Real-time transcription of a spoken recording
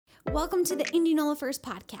Welcome to the Indianola First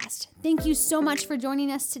podcast. Thank you so much for joining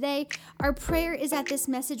us today. Our prayer is that this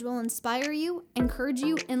message will inspire you, encourage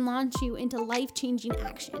you, and launch you into life-changing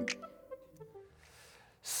action.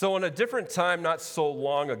 So in a different time, not so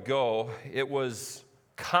long ago, it was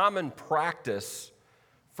common practice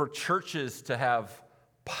for churches to have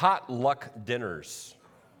potluck dinners.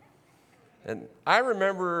 And I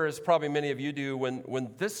remember, as probably many of you do,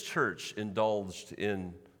 when this church indulged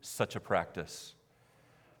in such a practice.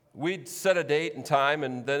 We'd set a date and time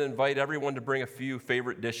and then invite everyone to bring a few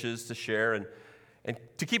favorite dishes to share. And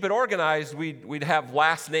to keep it organized, we'd have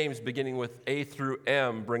last names beginning with A through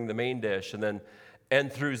M bring the main dish, and then N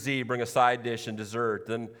through Z bring a side dish and dessert.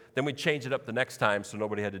 Then we'd change it up the next time so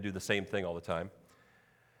nobody had to do the same thing all the time.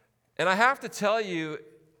 And I have to tell you,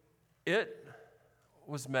 it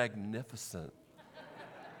was magnificent.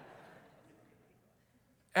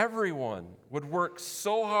 Everyone would work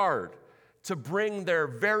so hard to bring their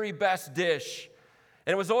very best dish.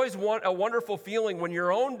 And it was always a wonderful feeling when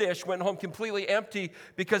your own dish went home completely empty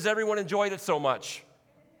because everyone enjoyed it so much.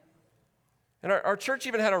 And our church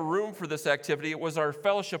even had a room for this activity. It was our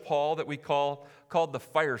fellowship hall that we called the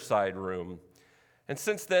fireside room. And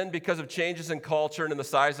since then, because of changes in culture and in the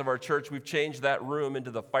size of our church, we've changed that room into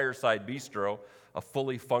the Fireside Bistro, a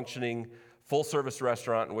fully functioning, full-service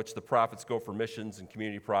restaurant in which the profits go for missions and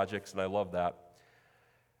community projects, and I love that.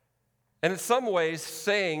 And in some ways,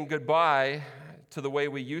 saying goodbye to the way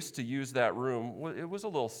we used to use that room, it was a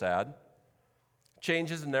little sad.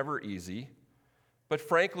 Change is never easy. But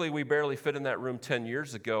frankly, we barely fit in that room 10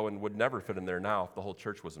 years ago and would never fit in there now if the whole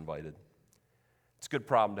church was invited. It's a good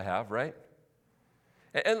problem to have, right?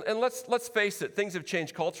 And let's face it, things have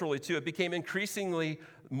changed culturally too. It became increasingly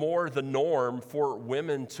more the norm for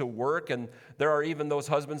women to work, and there are even those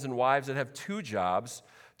husbands and wives that have two jobs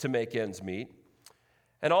to make ends meet.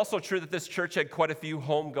 And also true that this church had quite a few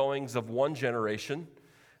homegoings of one generation,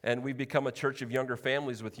 and we've become a church of younger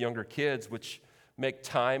families with younger kids, which make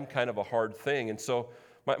time kind of a hard thing. And so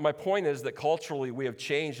my point is that culturally we have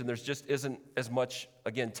changed, and there's just isn't as much,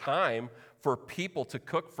 again, time for people to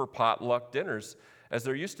cook for potluck dinners as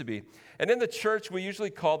there used to be. And in the church, we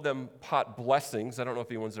usually called them pot blessings. I don't know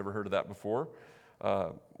if anyone's ever heard of that before.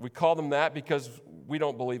 We call them that because we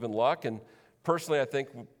don't believe in luck, and personally, I think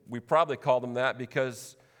we probably call them that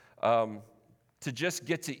because to just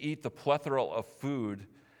get to eat the plethora of food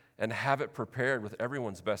and have it prepared with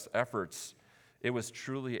everyone's best efforts, it was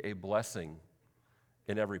truly a blessing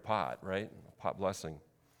in every pot, right? A pot blessing.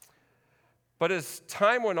 But as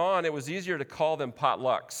time went on, it was easier to call them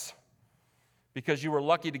potlucks because you were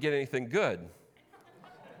lucky to get anything good.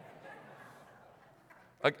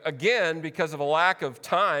 Again, because of a lack of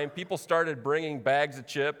time, people started bringing bags of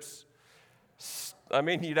chips. I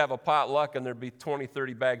mean, you'd have a potluck and there'd be 20,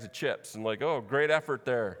 30 bags of chips. And like, oh, great effort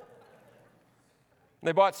there. And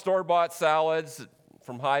they bought store-bought salads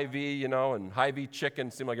from Hy-Vee, and Hy-Vee chicken.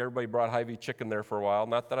 It seemed like everybody brought Hy-Vee chicken there for a while.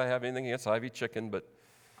 Not that I have anything against Hy-Vee chicken, but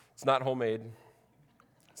it's not homemade.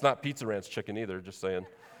 It's not Pizza Ranch chicken either, just saying.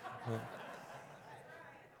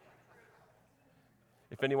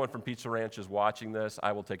 If anyone from Pizza Ranch is watching this,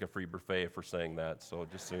 I will take a free buffet for saying that, so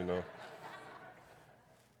just so you know.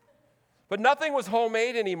 But nothing was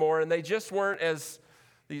homemade anymore, and they just weren't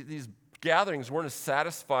these gatherings weren't as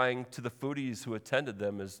satisfying to the foodies who attended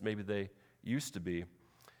them as maybe they used to be.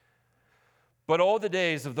 But oh, the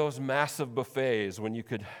days of those massive buffets when you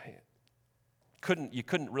couldn't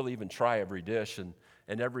really even try every dish,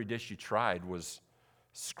 and every dish you tried was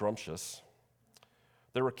scrumptious.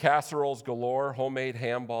 There were casseroles galore, homemade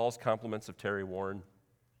ham balls, compliments of Terry Warren,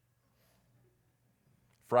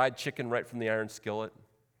 fried chicken right from the iron skillet,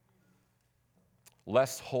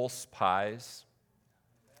 Les Holst's pies.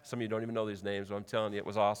 Some of you don't even know these names, but I'm telling you, it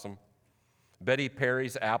was awesome. Betty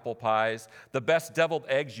Perry's apple pies, the best deviled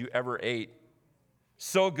eggs you ever ate.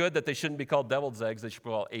 So good that they shouldn't be called deviled eggs, they should be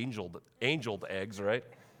called angeled eggs, right?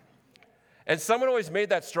 And someone always made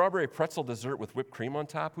that strawberry pretzel dessert with whipped cream on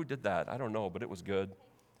top. Who did that? I don't know, but it was good.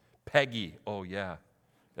 Peggy, oh yeah,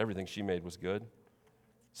 everything she made was good.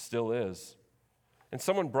 Still is. And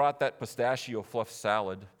someone brought that pistachio fluff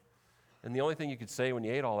salad, and the only thing you could say when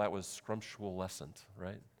you ate all that was scrumptious,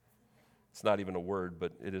 right? It's not even a word,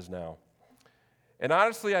 but it is now. And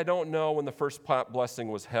honestly, I don't know when the first pot blessing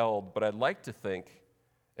was held, but I'd like to think,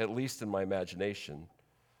 at least in my imagination,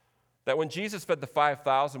 that when Jesus fed the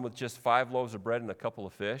 5,000 with just 5 loaves of bread and a couple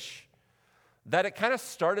of fish, that it kind of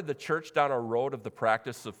started the church down a road of the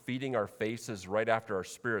practice of feeding our faces right after our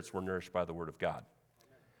spirits were nourished by the Word of God.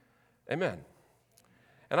 Amen.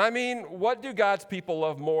 And I mean, what do God's people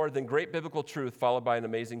love more than great biblical truth followed by an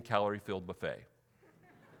amazing calorie-filled buffet?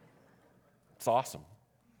 It's awesome.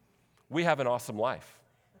 we have an awesome life.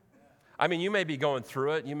 I mean, you may be going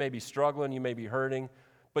through it, you may be struggling, you may be hurting,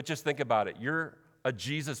 but just think about it. You're a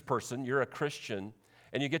Jesus person, you're a Christian,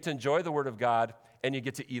 and you get to enjoy the Word of God, and you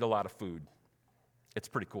get to eat a lot of food. It's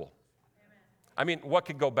pretty cool. Amen. I mean, what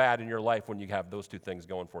could go bad in your life when you have those two things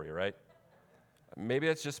going for you, right? Maybe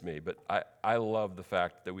that's just me, but I love the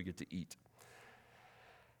fact that we get to eat.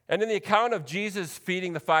 And in the account of Jesus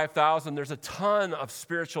feeding the 5,000, there's a ton of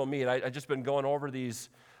spiritual meat. I've just been going over this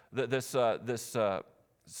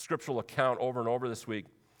scriptural account over and over this week,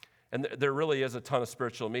 and there really is a ton of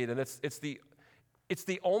spiritual meat. And it's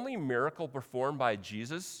the only miracle performed by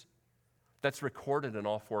Jesus that's recorded in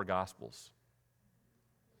all four Gospels.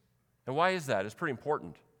 And why is that? It's pretty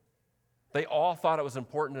important. They all thought it was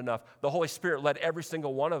important enough. The Holy Spirit led every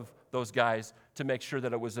single one of those guys to make sure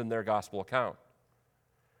that it was in their gospel account.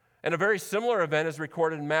 And a very similar event is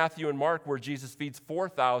recorded in Matthew and Mark, where Jesus feeds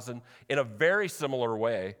 4,000 in a very similar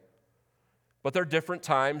way. But they're different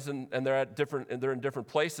times, and they're in different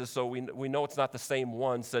places, so we know it's not the same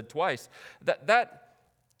one said twice.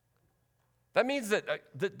 That means that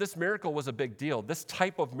this miracle was a big deal. This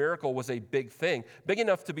type of miracle was a big thing, big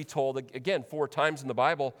enough to be told, again, 4 times in the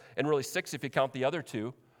Bible, and really 6 if you count the other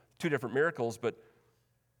two different miracles, but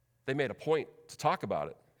they made a point to talk about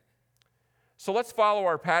it. So let's follow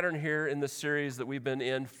our pattern here in this series that we've been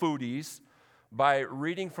in, Foodies, by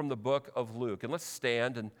reading from the book of Luke. And let's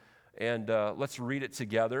stand and let's read it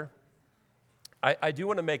together. I do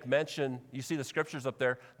want to make mention, you see the scriptures up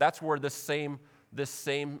there, that's where this same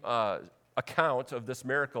account of this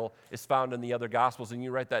miracle is found in the other Gospels, and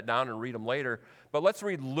you write that down and read them later. But let's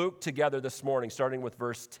read Luke together this morning, starting with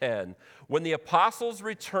verse 10. When the apostles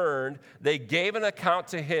returned, they gave an account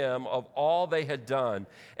to him of all they had done,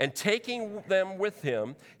 and taking them with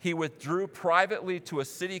him, he withdrew privately to a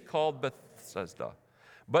city called Bethsaida.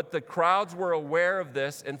 But the crowds were aware of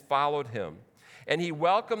this and followed him. And he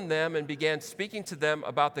welcomed them and began speaking to them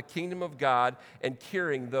about the kingdom of God and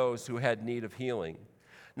curing those who had need of healing.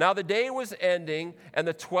 Now the day was ending, and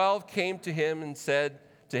the 12 came to him and said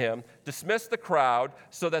to him, "Dismiss the crowd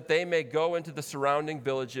so that they may go into the surrounding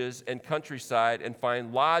villages and countryside and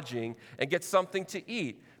find lodging and get something to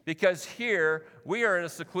eat, because here we are in a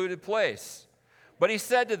secluded place." But he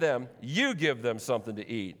said to them, "You give them something to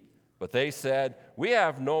eat." But they said, "We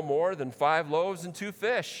have no more than 5 loaves and 2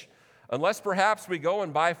 fish, unless perhaps we go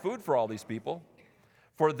and buy food for all these people."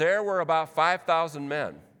 For there were about 5,000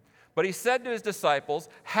 men. But he said to his disciples,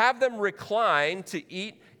 "Have them recline to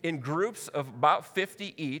eat in groups of about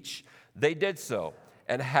 50 each." They did so,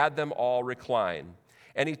 and had them all recline.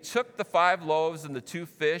 And he took the 5 loaves and the 2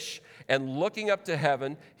 fish, and looking up to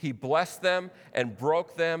heaven, he blessed them and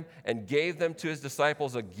broke them and gave them to his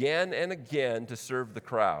disciples again and again to serve the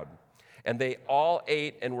crowd. And they all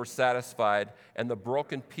ate and were satisfied, and the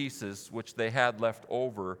broken pieces which they had left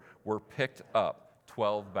over were picked up,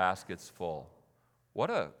 12 baskets full. What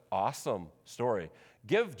an awesome story.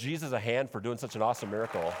 Give Jesus a hand for doing such an awesome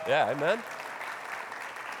miracle. Yeah, amen?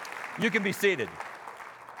 You can be seated.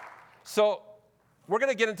 So we're going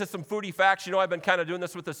to get into some foodie facts. You know, I've been kind of doing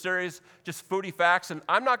this with the series, just foodie facts, and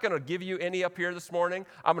I'm not going to give you any up here this morning.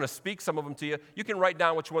 I'm going to speak some of them to you. You can write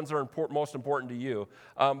down which ones are most important to you.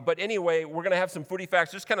 But anyway, we're going to have some foodie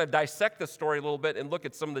facts, just kind of dissect the story a little bit and look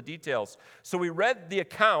at some of the details. So we read the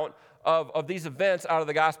account of these events out of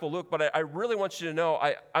the Gospel of Luke, but I really want you to know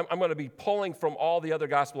I'm going to be pulling from all the other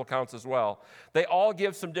Gospel accounts as well. They all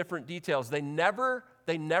give some different details. They never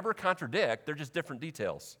contradict. They're just different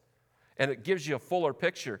details. And it gives you a fuller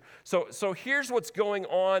picture. So here's what's going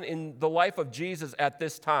on in the life of Jesus at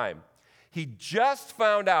this time. He just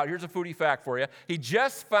found out, here's a foodie fact for you, he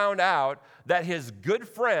just found out that his good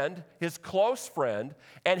friend, his close friend,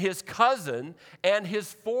 and his cousin, and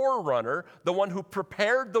his forerunner, the one who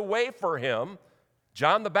prepared the way for him,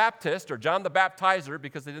 John the Baptist, or John the Baptizer,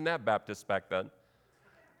 because they didn't have Baptists back then,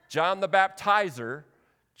 John the Baptizer,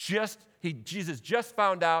 Jesus just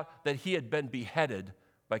found out that he had been beheaded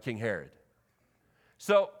by King Herod.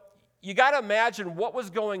 So you got to imagine what was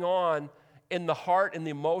going on in the heart and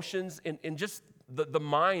the emotions, in just the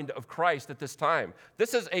mind of Christ at this time.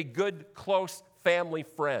 This is a good, close family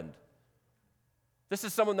friend. This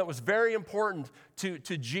is someone that was very important to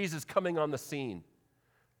Jesus coming on the scene.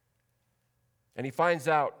 And he finds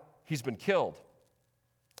out he's been killed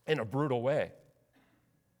in a brutal way.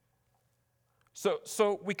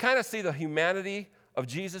 So we kind of see the humanity of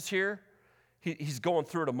Jesus here. He's going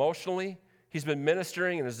through it emotionally. He's been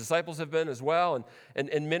ministering, and his disciples have been as well.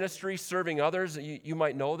 And ministry, serving others, you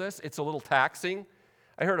might know this, it's a little taxing.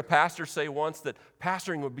 I heard a pastor say once that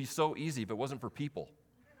pastoring would be so easy if it wasn't for people.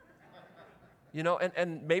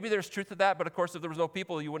 And maybe there's truth to that, but of course, if there was no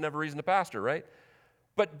people, you wouldn't have a reason to pastor, right?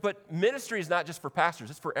 But ministry is not just for pastors,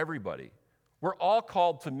 it's for everybody. We're all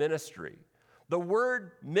called to ministry. The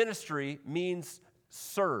word ministry means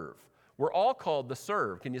serve. We're all called to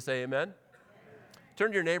serve. Can you say amen? Amen.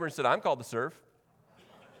 Turn to your neighbor and say, I'm called to serve.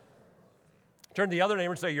 Turn to the other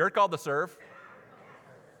neighbor and say, you're called to serve.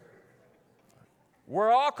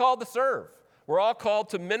 We're all called to serve. We're all called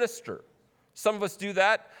to minister. Some of us do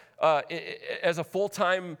that as a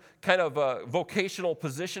full-time kind of vocational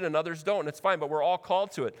position, and others don't, and it's fine, but we're all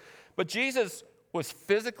called to it. But Jesus was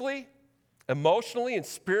physically, emotionally, and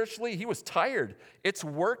spiritually, he was tired. It's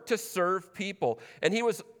work to serve people. And he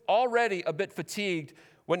was already a bit fatigued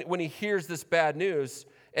when he hears this bad news.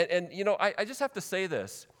 And I just have to say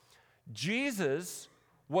this. Jesus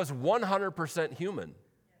was 100% human.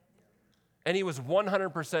 And he was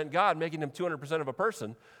 100% God, making him 200% of a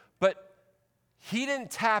person. But he didn't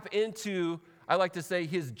tap into, I like to say,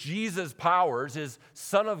 his Jesus powers, his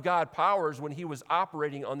Son of God powers when he was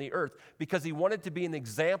operating on the earth, because he wanted to be an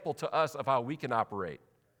example to us of how we can operate.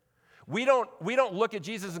 We don't look at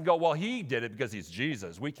Jesus and go, well, he did it because he's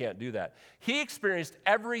Jesus. We can't do that. He experienced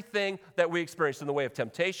everything that we experienced in the way of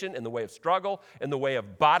temptation, in the way of struggle, in the way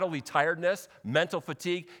of bodily tiredness, mental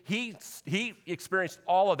fatigue. He experienced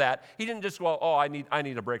all of that. He didn't just go, I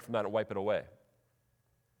need a break from that and wipe it away.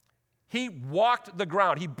 He walked the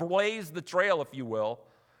ground. He blazed the trail, if you will,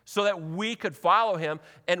 so that we could follow him.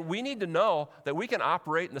 And we need to know that we can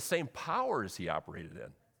operate in the same power as he operated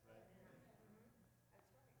in.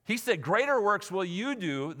 He said, greater works will you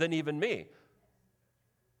do than even me.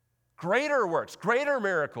 Greater works, greater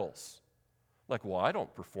miracles. Like, well, I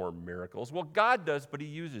don't perform miracles. Well, God does, but he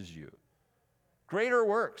uses you. Greater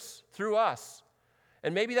works through us.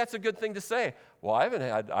 And maybe that's a good thing to say. Well, I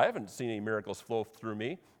haven't seen any miracles flow through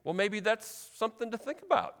me. Well, maybe that's something to think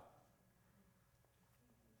about.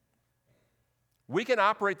 We can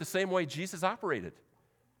operate the same way Jesus operated,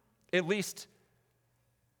 at least,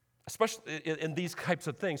 especially in these types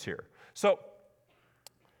of things here. So,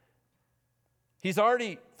 he's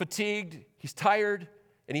already fatigued, he's tired,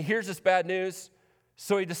 and he hears this bad news,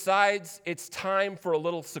 so he decides it's time for a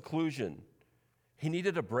little seclusion. He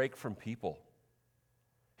needed a break from people.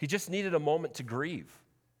 He just needed a moment to grieve.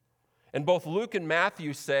 And both Luke and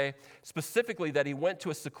Matthew say specifically that he went to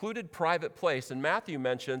a secluded private place, and Matthew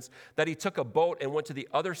mentions that he took a boat and went to the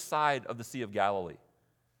other side of the Sea of Galilee.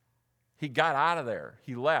 He got out of there.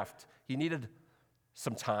 He left. He needed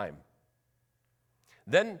some time.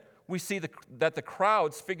 Then we see that the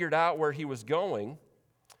crowds figured out where he was going,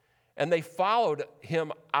 and they followed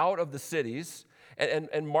him out of the cities.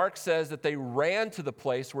 And Mark says that they ran to the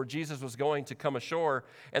place where Jesus was going to come ashore,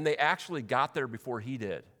 and they actually got there before he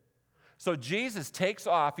did. So Jesus takes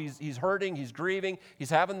off. He's hurting. He's grieving.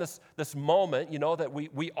 He's having this moment, that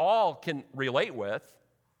we all can relate with.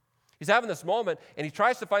 He's having this moment, and he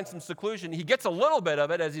tries to find some seclusion. He gets a little bit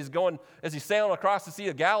of it as he's sailing across the Sea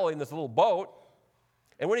of Galilee in this little boat.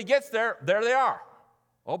 And when he gets there they are.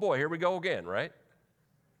 Oh boy, here we go again, right?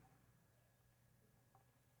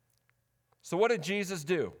 So what did Jesus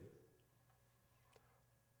do?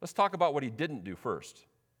 Let's talk about what he didn't do first.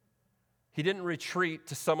 He didn't retreat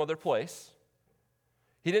to some other place.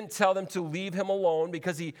 He didn't tell them to leave him alone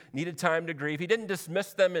because he needed time to grieve. He didn't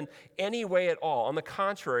dismiss them in any way at all. On the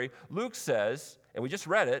contrary, Luke says, and we just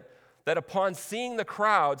read it, that upon seeing the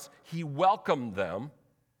crowds, he welcomed them,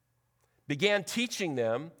 began teaching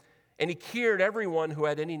them, and he cured everyone who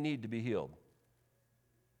had any need to be healed.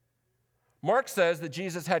 Mark says that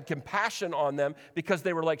Jesus had compassion on them because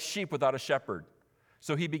they were like sheep without a shepherd.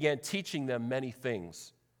 So he began teaching them many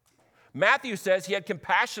things. Matthew says he had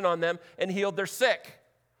compassion on them and healed their sick.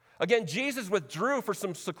 Again, Jesus withdrew for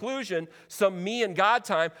some seclusion, some me and God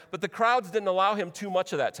time, but the crowds didn't allow him too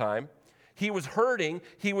much of that time. He was hurting,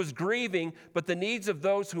 he was grieving, but the needs of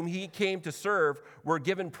those whom he came to serve were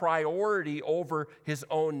given priority over his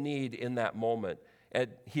own need in that moment. And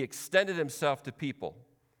he extended himself to people.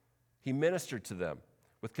 He ministered to them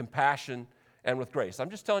with compassion and with grace. I'm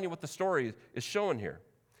just telling you what the story is showing here.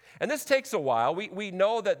 And this takes a while. We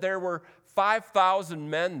know that there were 5,000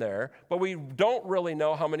 men there, but we don't really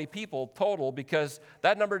know how many people total because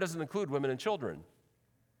that number doesn't include women and children.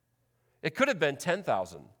 It could have been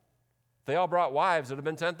 10,000. If they all brought wives, it would have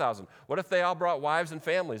been 10,000. What if they all brought wives and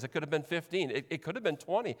families? It could have been 15. It could have been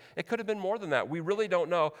 20. It could have been more than that. We really don't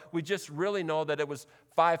know. We just really know that it was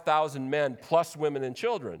 5,000 men plus women and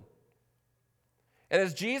children. And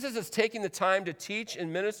as Jesus is taking the time to teach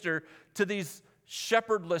and minister to these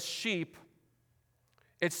shepherdless sheep,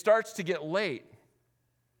 it starts to get late.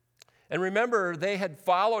 And remember, they had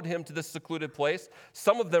followed him to this secluded place.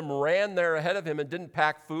 Some of them ran there ahead of him and didn't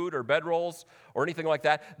pack food or bedrolls or anything like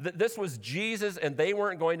that. This was Jesus, and they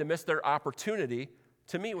weren't going to miss their opportunity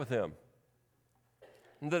to meet with him.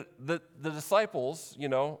 And the disciples,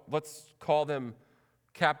 let's call them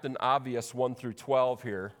Captain Obvious 1 through 12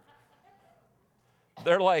 here.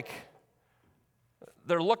 They're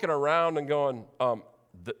looking around and going,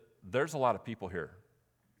 there's a lot of people here.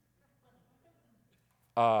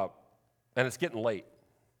 And it's getting late.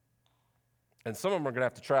 And some of them are going to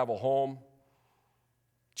have to travel home.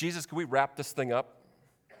 Jesus, can we wrap this thing up?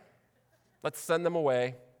 Let's send them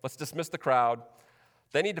away. Let's dismiss the crowd.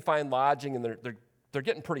 They need to find lodging, and they're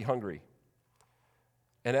getting pretty hungry.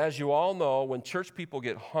 And as you all know, when church people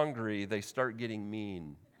get hungry, they start getting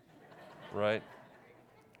mean, right?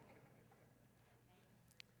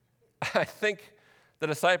 I think the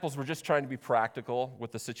disciples were just trying to be practical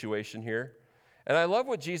with the situation here. And I love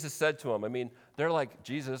what Jesus said to them. I mean, they're like,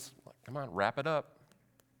 Jesus, come on, wrap it up.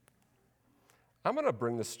 I'm going to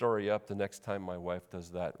bring the story up the next time my wife does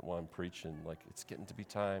that while I'm preaching. Like, it's getting to be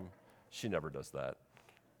time. She never does that.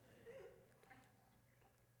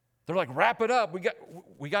 They're like, wrap it up.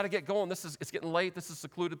 We got to get going. It's getting late. This is a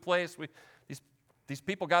secluded place. These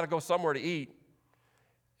people got to go somewhere to eat.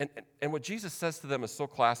 And what Jesus says to them is so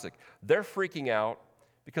classic. They're freaking out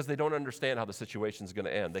because they don't understand how the situation's going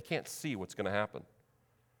to end. They can't see what's going to happen.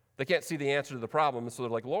 They can't see the answer to the problem. And so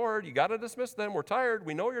they're like, Lord, you got to dismiss them. We're tired.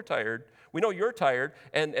 We know you're tired. We know you're tired.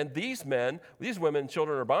 And these men, these women,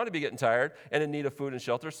 children are bound to be getting tired and in need of food and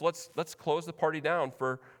shelter. So let's close the party down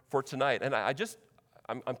for tonight. And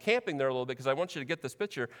I'm camping there a little bit because I want you to get this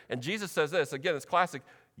picture. And Jesus says this. Again, it's classic.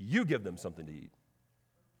 You give them something to eat.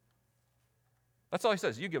 That's all he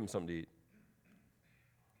says. You give them something to eat.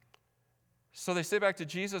 So they say back to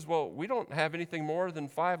Jesus, well, we don't have anything more than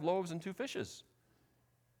 5 loaves and 2 fishes.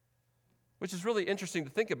 Which is really interesting to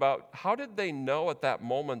think about. How did they know at that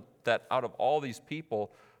moment that out of all these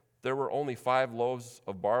people, there were only 5 loaves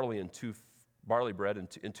of barley and 2 barley bread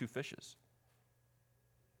and 2 fishes?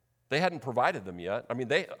 They hadn't provided them yet.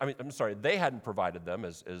 They hadn't provided them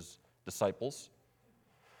as disciples.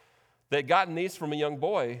 They had gotten these from a young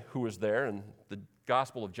boy who was there, and the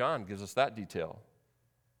Gospel of John gives us that detail.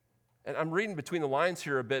 And I'm reading between the lines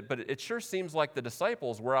here a bit, but it sure seems like the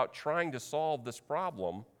disciples were out trying to solve this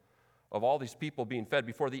problem of all these people being fed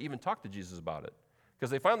before they even talked to Jesus about it. Because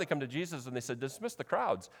they finally come to Jesus and they said, dismiss the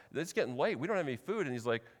crowds. It's getting late. We don't have any food. And he's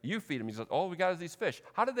like, you feed them. He's like, all we got is these fish.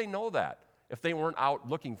 How did they know that if they weren't out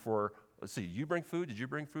looking for, let's see, you bring food? Did you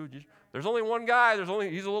bring food? There's only one guy.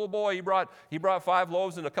 He's a little boy. He brought 5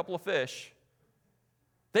 loaves and a couple of fish.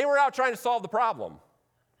 They were out trying to solve the problem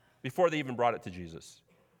before they even brought it to Jesus.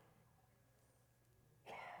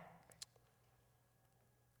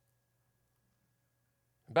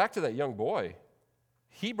 Back to that young boy.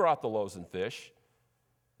 He brought the loaves and fish,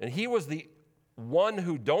 and he was the one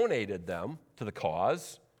who donated them to the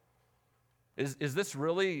cause. Is this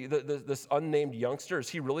really, this unnamed youngster, is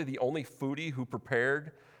he really the only foodie who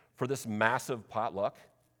prepared for this massive potluck?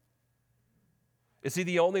 Is he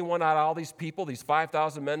the only one out of all these people, these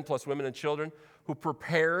 5,000 men plus women and children, who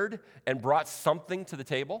prepared and brought something to the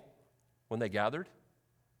table when they gathered?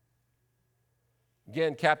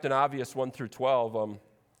 Again, Captain Obvious 1 through 12,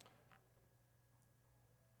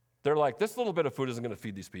 they're like, this little bit of food isn't going to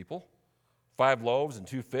feed these people. 5 loaves and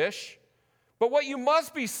 2 fish. But what you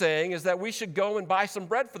must be saying is that we should go and buy some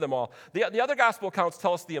bread for them all. The other gospel accounts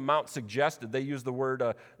tell us the amount suggested. They use the word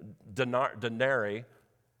denarii,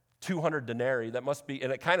 200 denarii. That must be,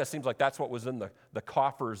 and it kind of seems like that's what was in the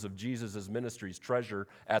coffers of Jesus' ministry's treasure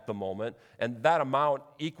at the moment. And that amount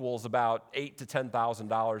equals about $8,000 to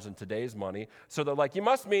 $10,000 in today's money. So they're like, you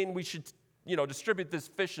must mean we should distribute this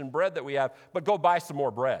fish and bread that we have, but go buy some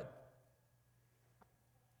more bread.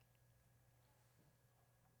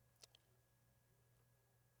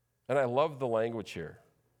 And I love the language here.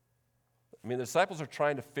 I mean, the disciples are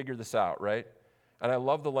trying to figure this out, right? And I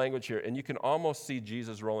love the language here. And you can almost see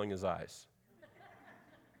Jesus rolling his eyes.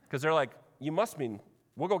 Because they're like, you must mean,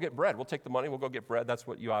 we'll go get bread. We'll take the money, we'll go get bread. That's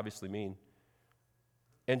what you obviously mean.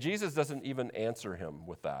 And Jesus doesn't even answer him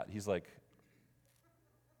with that. He's like,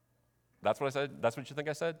 that's what I said? That's what you think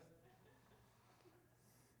I said?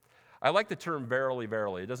 I like the term verily,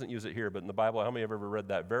 verily. It doesn't use it here, but in the Bible, how many have ever read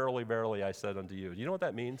that? Verily, verily, I said unto you. Do you know what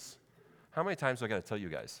that means? How many times do I got to tell you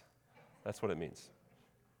guys? That's what it means.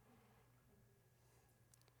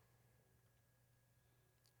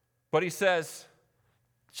 But he says,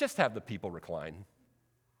 just have the people recline.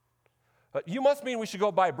 You must mean we should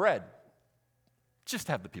go buy bread. Just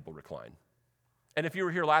have the people recline. And if you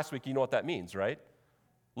were here last week, you know what that means, right?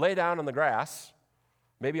 Lay down on the grass,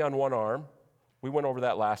 maybe on one arm. We went over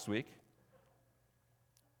that last week.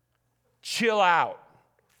 Chill out.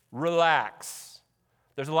 Relax.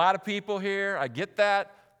 There's a lot of people here. I get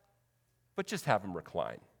that. But just have them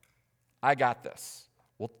recline. I got this.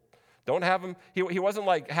 Well, don't have them. He wasn't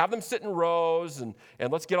like, have them sit in rows and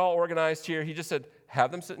let's get all organized here. He just said,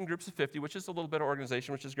 have them sit in groups of 50, which is a little bit of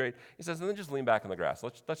organization, which is great. He says, and then just lean back on the grass.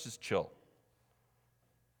 Let's just chill.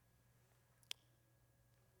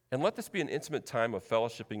 And let this be an intimate time of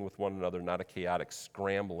fellowshipping with one another, not a chaotic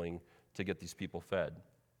scrambling to get these people fed.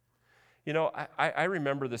 You know, I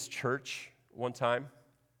remember this church one time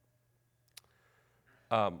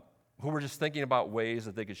who were just thinking about ways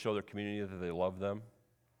that they could show their community that they love them.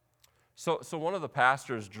 So one of the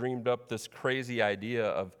pastors dreamed up this crazy idea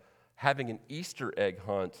of having an Easter egg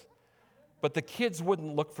hunt, but the kids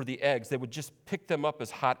wouldn't look for the eggs. They would just pick them up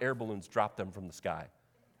as hot air balloons, drop them from the sky.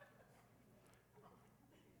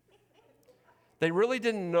 They really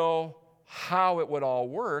didn't know how it would all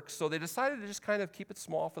work, so they decided to just kind of keep it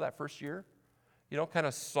small for that first year. You know, kind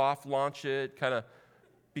of soft launch it, kind of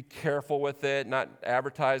be careful with it, not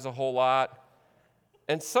advertise a whole lot.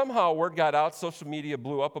 And somehow word got out, social media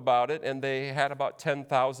blew up about it, and they had about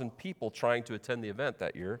 10,000 people trying to attend the event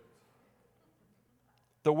that year.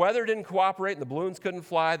 The weather didn't cooperate and the balloons couldn't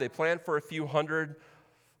fly. They planned for a few hundred,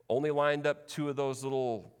 only lined up 2 of those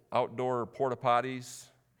little outdoor porta potties.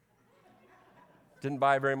 Didn't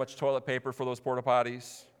buy very much toilet paper for those porta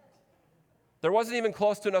potties. There wasn't even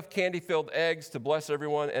close to enough candy-filled eggs to bless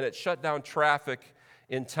everyone, and it shut down traffic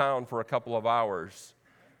in town for a couple of hours.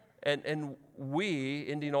 And we,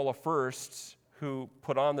 Indianola Firsts, who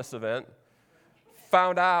put on this event,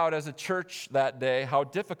 found out as a church that day how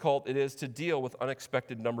difficult it is to deal with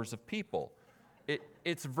unexpected numbers of people.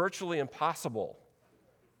 It's virtually impossible.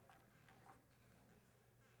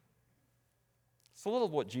 It's a little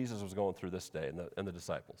of what Jesus was going through this day and the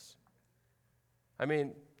disciples. I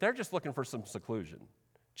mean, they're just looking for some seclusion.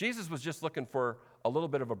 Jesus was just looking for a little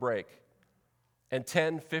bit of a break. And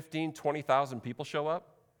 10, 15, 20,000 people show up.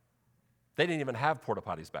 They didn't even have porta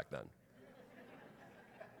potties back then.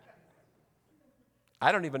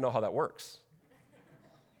 I don't even know how that works.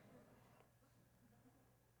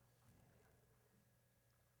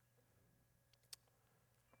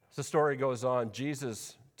 As the story goes on,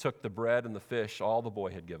 Jesus took the bread and the fish, all the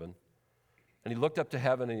boy had given, and he looked up to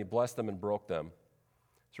heaven and he blessed them and broke them.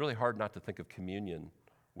 It's really hard not to think of communion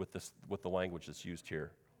with the language that's used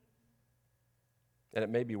here. And it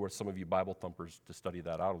may be worth some of you Bible thumpers to study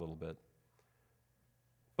that out a little bit.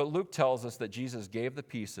 But Luke tells us that Jesus gave the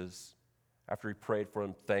pieces after he prayed for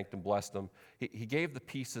them, thanked and blessed them. He gave the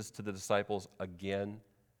pieces to the disciples again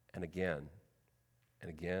and again and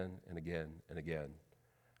again and again and again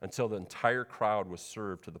until the entire crowd was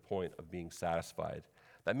served to the point of being satisfied.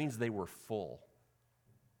 That means they were full.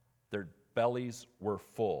 Their bellies were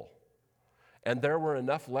full. And there were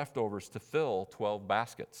enough leftovers to fill 12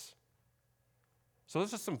 baskets. So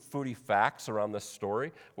those are some foodie facts around this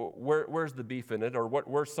story. Where's the beef in it? Or what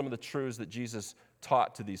were some of the truths that Jesus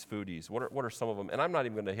taught to these foodies? What are some of them? And I'm not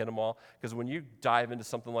even going to hit them all, because when you dive into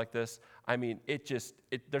something like this, I mean, it's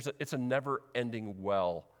a never-ending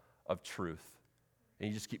well of truth. And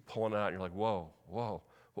you just keep pulling it out, and you're like, whoa, whoa,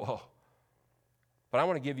 whoa. But I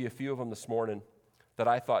want to give you a few of them this morning that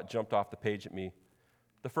I thought jumped off the page at me.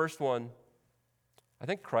 The first one, I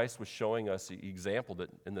think Christ was showing us, he exampled it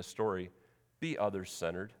in this story, be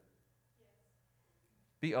others-centered.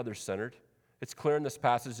 Be others-centered. It's clear in this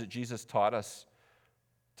passage that Jesus taught us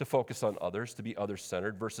to focus on others, to be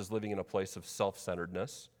others-centered versus living in a place of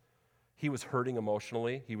self-centeredness. He was hurting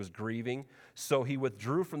emotionally. He was grieving. So he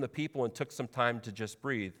withdrew from the people and took some time to just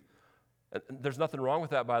breathe. And there's nothing wrong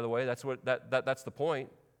with that, by the way. That's the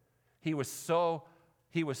point. He was so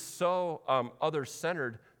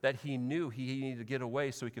others-centered that he knew he needed to get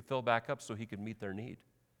away so he could fill back up so he could meet their need.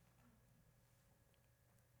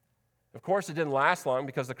 Of course, it didn't last long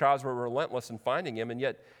because the crowds were relentless in finding him, and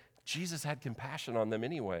yet Jesus had compassion on them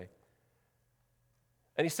anyway.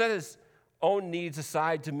 And he set his own needs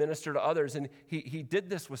aside to minister to others, and he did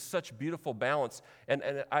this with such beautiful balance. And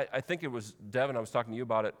I think it was Devin, I was talking to you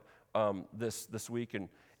about it this week, and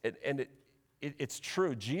it's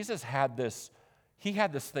true. Jesus had this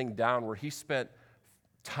thing down where he spent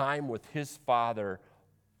time with his Father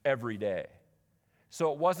every day.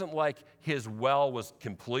 So it wasn't like his well was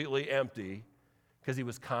completely empty, because he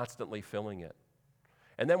was constantly filling it.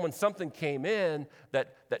 And then when something came in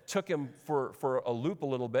that took him for a loop a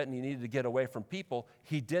little bit and he needed to get away from people,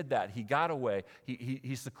 he did that. He got away.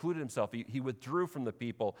 He secluded himself. He withdrew from the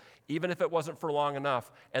people, even if it wasn't for long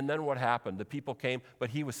enough. And then what happened? The people came,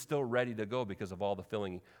 but he was still ready to go because of all the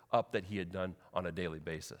filling up that he had done on a daily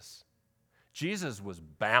basis. Jesus was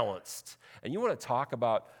balanced. And you want to talk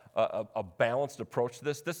about a balanced approach to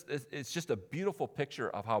this? It's just a beautiful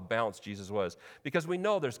picture of how balanced Jesus was. Because we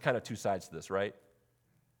know there's kind of two sides to this, right?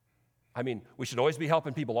 I mean, we should always be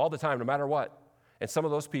helping people all the time, no matter what. And some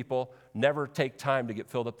of those people never take time to get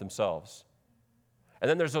filled up themselves. And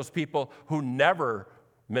then there's those people who never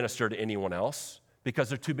minister to anyone else because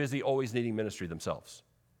they're too busy always needing ministry themselves.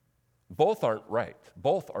 Both aren't right.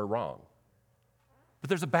 Both are wrong. But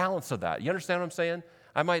there's a balance of that. You understand what I'm saying?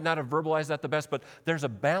 I might not have verbalized that the best, but there's a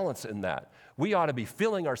balance in that. We ought to be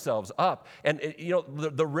filling ourselves up. And,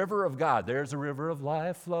 the river of God, there's a river of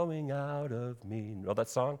life flowing out of me. You know that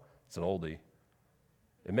song? It's an oldie.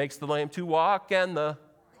 It makes the lame to walk and the...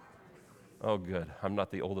 Oh, good. I'm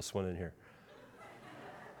not the oldest one in here.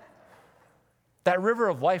 That river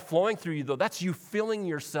of life flowing through you, though, that's you filling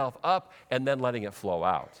yourself up and then letting it flow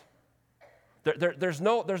out. There's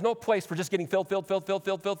no place for just getting filled,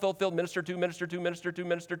 minister to,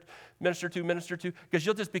 because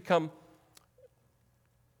you'll just become,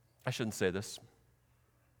 I shouldn't say this.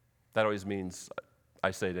 That always means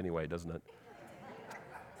I say it anyway, doesn't it?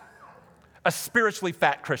 A spiritually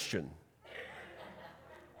fat Christian.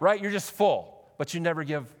 Right? You're just full, but you never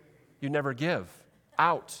give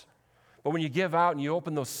out. But when you give out and you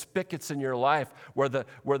open those spigots in your life where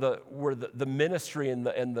the ministry and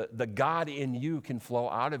the God in you can flow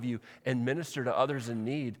out of you and minister to others in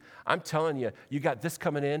need, I'm telling you, you got this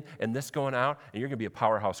coming in and this going out, and you're going to be a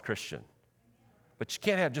powerhouse Christian. But you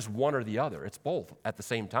can't have just one or the other. It's both at the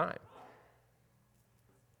same time.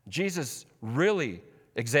 Jesus really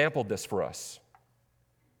exampled this for us.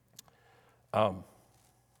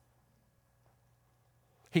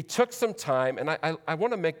 He took some time, and I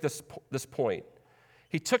want to make this point.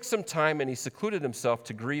 He took some time and he secluded himself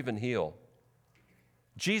to grieve and heal.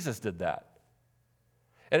 Jesus did that.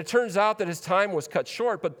 And it turns out that his time was cut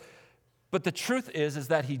short, but the truth is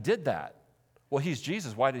that he did that. Well, he's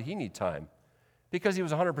Jesus. Why did he need time? Because he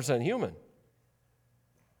was 100% human.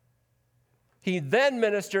 He then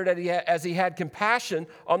ministered as he had compassion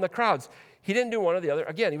on the crowds. He didn't do one or the other.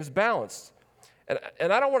 Again, he was balanced.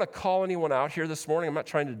 And I don't want to call anyone out here this morning. I'm not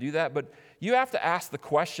trying to do that. But you have to ask the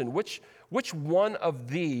question, which one of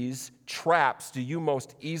these traps do you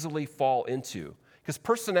most easily fall into? Because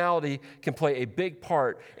personality can play a big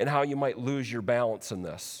part in how you might lose your balance in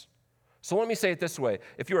this. So let me say it this way.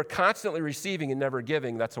 If you are constantly receiving and never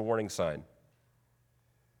giving, that's a warning sign.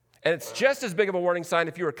 And it's just as big of a warning sign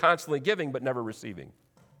if you are constantly giving but never receiving.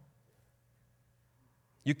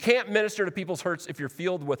 You can't minister to people's hurts if you're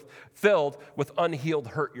filled with unhealed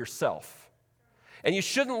hurt yourself. And you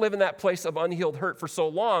shouldn't live in that place of unhealed hurt for so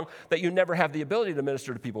long that you never have the ability to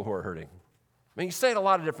minister to people who are hurting. I mean, you say it a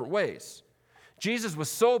lot of different ways. Jesus was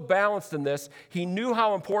so balanced in this, he knew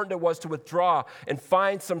how important it was to withdraw and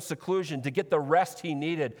find some seclusion to get the rest he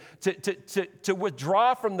needed, to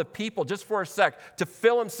withdraw from the people just for a sec, to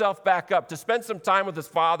fill himself back up, to spend some time with his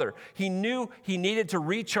Father. He knew he needed to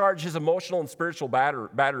recharge his emotional and spiritual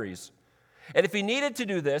batteries. And if he needed to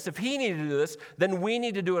do this, then we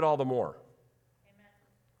need to do it all the more.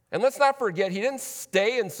 And let's not forget, he didn't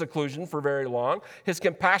stay in seclusion for very long. His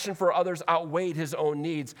compassion for others outweighed his own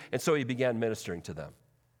needs, and so he began ministering to them.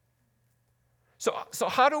 So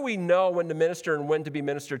how do we know when to minister and when to be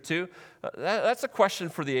ministered to? That's a question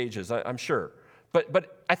for the ages, I'm sure.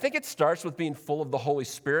 But I think it starts with being full of the Holy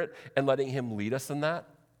Spirit and letting him lead us in that.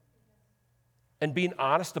 And being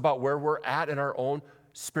honest about where we're at in our own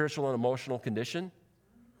spiritual and emotional condition.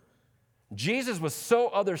 Jesus was so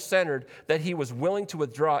other-centered that he was willing to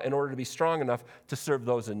withdraw in order to be strong enough to serve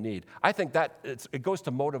those in need. I think that it goes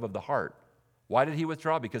to motive of the heart. Why did he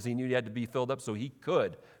withdraw? Because he knew he had to be filled up so he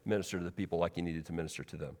could minister to the people like he needed to minister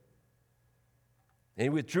to them. And he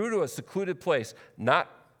withdrew to a secluded place, not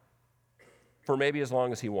for maybe as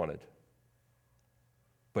long as he wanted,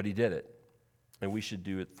 but he did it. And we should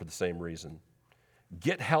do it for the same reason.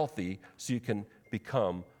 Get healthy so you can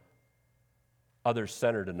become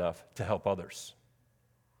others-centered enough to help others.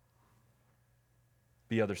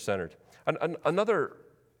 Be others-centered. Another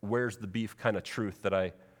where's the beef kind of truth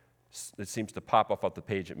that seems to pop off the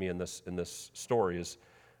page at me in this story is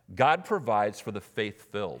God provides for the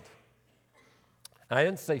faith-filled. And I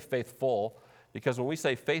didn't say faithful because when we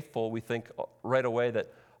say faithful, we think right away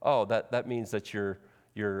that that means that you're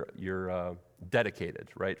dedicated,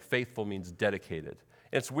 right? Faithful means dedicated.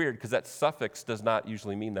 And it's weird because that suffix does not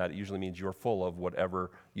usually mean that. It usually means you're full of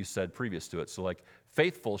whatever you said previous to it. So like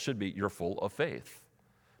faithful should be you're full of faith.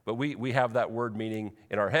 But we have that word meaning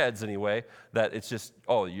in our heads anyway, that it's just,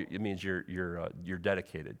 it means you're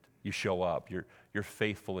dedicated. You show up. You're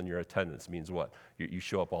faithful in your attendance. Means what? You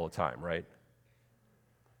show up all the time, right?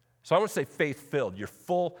 So I want to say faith-filled. You're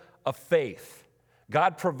full of faith.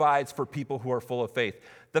 God provides for people who are full of faith.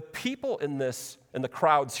 The people in the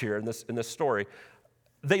crowds here in this story,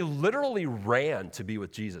 they literally ran to be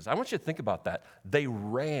with Jesus. I want you to think about that. They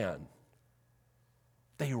ran.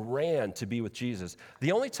 They ran to be with Jesus.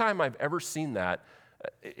 The only time I've ever seen that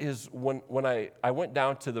is when I went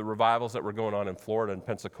down to the revivals that were going on in Florida and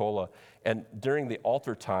Pensacola, and during the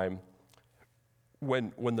altar time,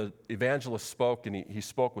 when the evangelist spoke, and he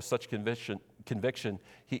spoke with such conviction,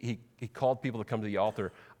 he called people to come to the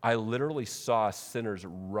altar. I literally saw sinners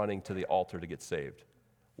running to the altar to get saved.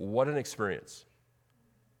 What an experience.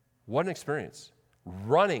 What an experience.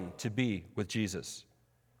 Running to be with Jesus.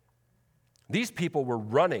 These people were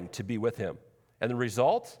running to be with him. And the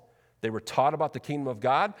result, they were taught about the kingdom of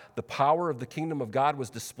God. The power of the kingdom of God was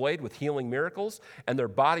displayed with healing miracles, and their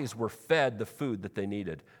bodies were fed the food that they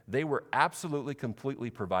needed. They were absolutely, completely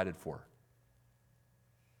provided for.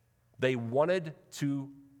 They wanted to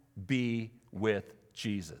be with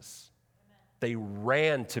Jesus. They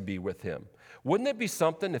ran to be with him. Wouldn't it be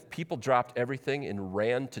something if people dropped everything and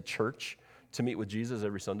ran to church to meet with Jesus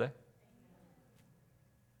every Sunday?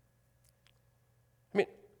 I mean,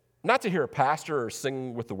 not to hear a pastor or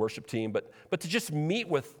sing with the worship team, but to just meet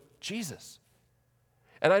with Jesus.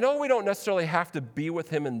 And I know we don't necessarily have to be with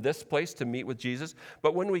him in this place to meet with Jesus,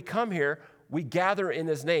 but when we come here, we gather in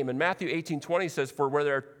his name. And Matthew 18:20 says, "For where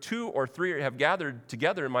there are 2 or 3 have gathered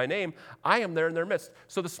together in my name, I am there in their midst."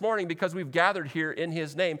 So this morning, because we've gathered here in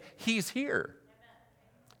his name, he's here.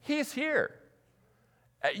 He's here.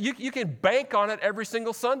 You can bank on it every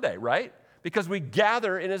single Sunday, right? Because we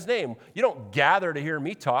gather in his name. You don't gather to hear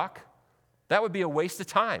me talk. That would be a waste of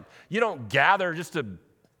time. You don't gather just to,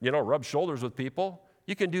 rub shoulders with people.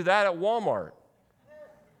 You can do that at Walmart.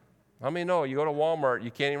 I mean, no, you go to Walmart, you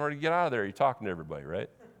can't even get out of there. You're talking to everybody, right?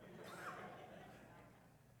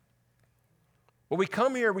 When we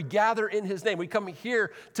come here, we gather in his name. We come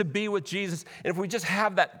here to be with Jesus. And if we just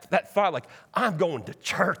have that thought, like, I'm going to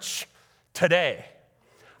church today.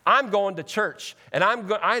 I'm going to church, and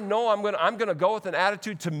I know I'm going to go with an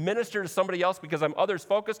attitude to minister to somebody else because I'm others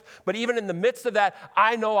focused. But even in the midst of that,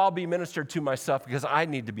 I know I'll be ministered to myself because I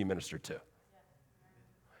need to be ministered to.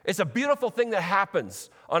 It's a beautiful thing that happens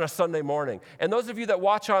on a Sunday morning. And those of you that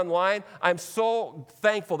watch online, I'm so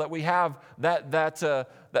thankful that we have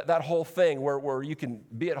that whole thing where you can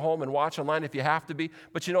be at home and watch online if you have to be.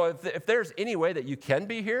 But if there's any way that you can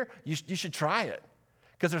be here, you should try it.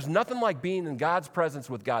 Because there's nothing like being in God's presence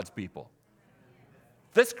with God's people.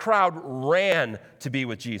 This crowd ran to be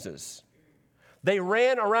with Jesus. They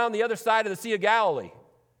ran around the other side of the Sea of Galilee.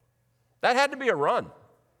 That had to be a run.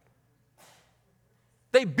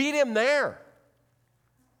 They beat him there.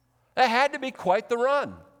 That had to be quite the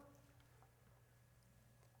run.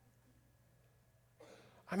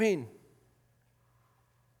 I mean,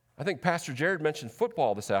 I think Pastor Jared mentioned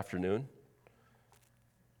football this afternoon.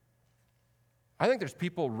 I think there's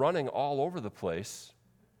people running all over the place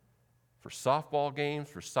for softball games,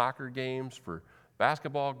 for soccer games, for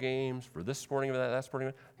basketball games, for this sporting event, that sporting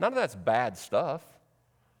event. None of that's bad stuff.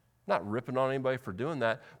 I'm not ripping on anybody for doing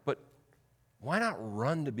that, but why not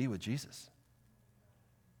run to be with Jesus?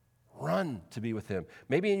 Run to be with him.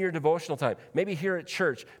 Maybe in your devotional time, maybe here at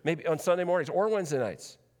church, maybe on Sunday mornings or Wednesday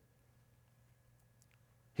nights.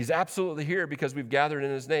 He's absolutely here because we've gathered in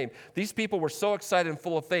his name. These people were so excited and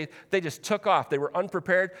full of faith, they just took off. They were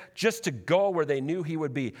unprepared just to go where they knew he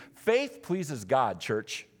would be. Faith pleases God,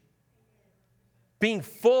 church. Being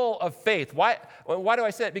full of faith. Why do I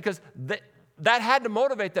say it? Because that had to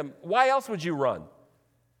motivate them. Why else would you run?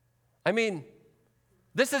 I mean,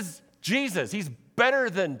 this is Jesus. He's better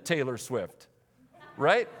than Taylor Swift,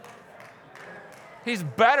 right? He's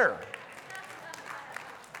better.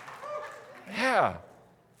 Yeah.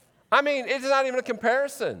 I mean, it's not even a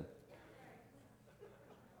comparison.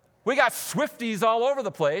 We got Swifties all over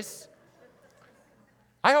the place.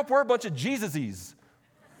 I hope we're a bunch of Jesusies.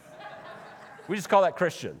 We just call that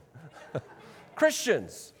Christian.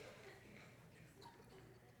 Christians.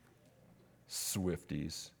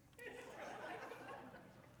 Swifties.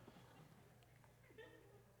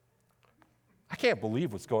 I can't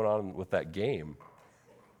believe what's going on with that game.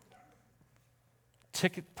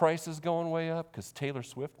 Ticket prices going way up because Taylor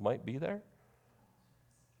Swift might be there.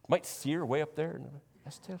 Might see her way up there.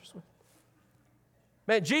 That's Taylor Swift.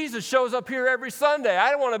 Man, Jesus shows up here every Sunday.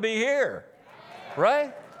 I don't want to be here.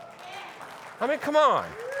 Right? I mean, come on.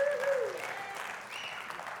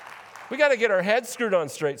 We got to get our heads screwed on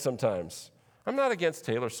straight sometimes. I'm not against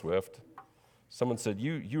Taylor Swift. Someone said,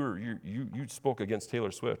 you spoke against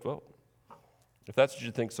Taylor Swift. Well, if that's what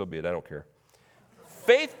you think, so be it. I don't care.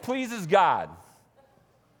 Faith pleases God.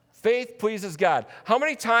 Faith pleases God. How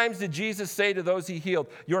many times did Jesus say to those he healed,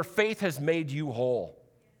 your faith has made you whole?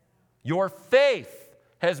 Your faith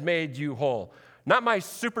has made you whole. Not my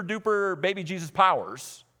super duper baby Jesus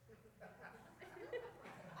powers.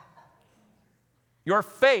 Your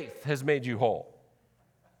faith has made you whole.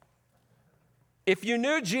 If you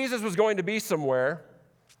knew Jesus was going to be somewhere,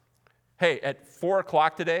 hey, at 4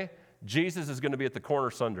 o'clock today, Jesus is going to be at the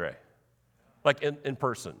corner Sunday, like in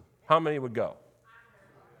person. How many would go?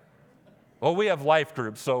 Well, we have life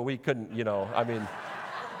groups, so we couldn't,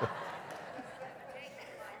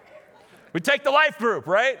 we take the life group,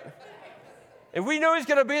 right? If we knew he's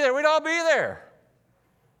going to be there, we'd all be there.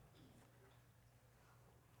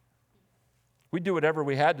 We'd do whatever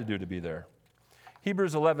we had to do to be there.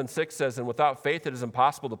 Hebrews 11:6 says, and without faith it is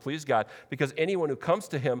impossible to please God, because anyone who comes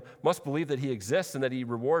to him must believe that he exists and that he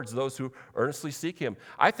rewards those who earnestly seek him.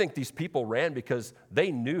 I think these people ran because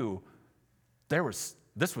they knew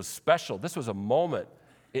this was special. This was a moment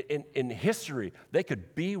in history. They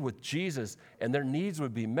could be with Jesus and their needs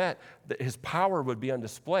would be met. That his power would be on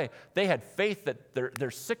display. They had faith that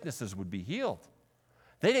their sicknesses would be healed.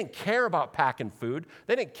 They didn't care about packing food.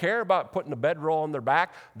 They didn't care about putting a bedroll on their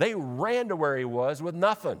back. They ran to where he was with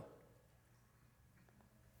nothing.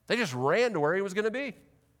 They just ran to where he was going to be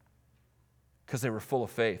because they were full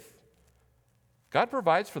of faith. God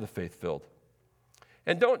provides for the faith-filled.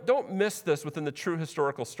 And don't miss this within the true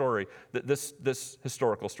historical story, this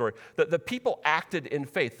historical story. The people acted in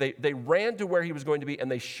faith. They ran to where he was going to be, and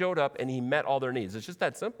they showed up, and he met all their needs. It's just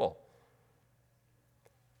that simple.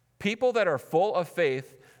 People that are full of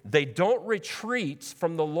faith, they don't retreat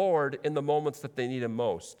from the Lord in the moments that they need him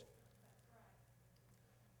most.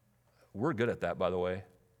 We're good at that, by the way.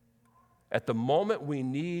 At the moment we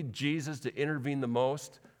need Jesus to intervene the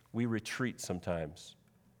most, we retreat sometimes.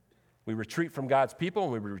 We retreat from God's people,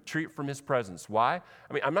 and we retreat from his presence. Why?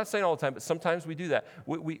 I mean, I'm not saying all the time, but sometimes we do that.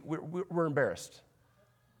 We're embarrassed.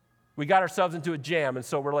 We got ourselves into a jam, and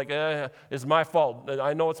so we're like, it's my fault.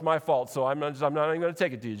 I know it's my fault, so I'm not even going to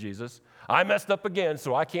take it to you, Jesus. I messed up again,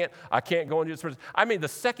 so I can't go into this person. I mean, the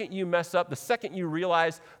second you mess up, the second you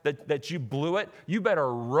realize that you blew it, you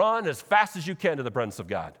better run as fast as you can to the presence of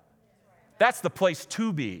God. That's the place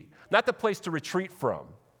to be, not the place to retreat from.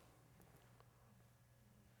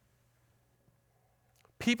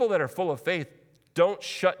 People that are full of faith don't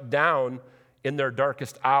shut down in their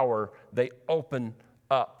darkest hour. They open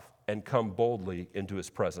up and come boldly into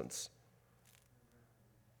his presence.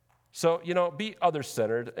 So, be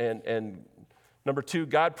other-centered. And number 2,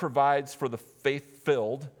 God provides for the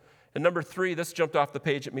faith-filled. And number 3, this jumped off the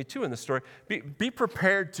page at me too in the story, be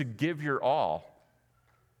prepared to give your all.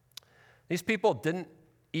 These people didn't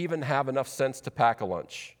even have enough sense to pack a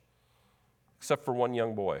lunch, except for one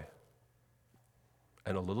young boy.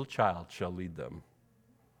 And a little child shall lead them.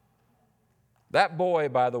 That boy,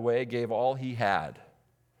 by the way, gave all he had.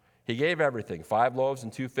 He gave everything, 5 loaves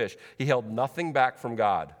and 2 fish. He held nothing back from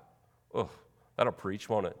God. Ugh, that'll preach,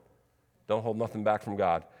 won't it? Don't hold nothing back from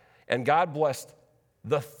God. And God blessed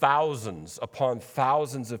the thousands upon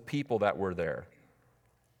thousands of people that were there.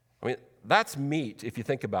 I mean, that's meat, if you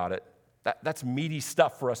think about it. That's meaty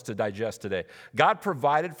stuff for us to digest today. God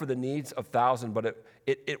provided for the needs of thousands, but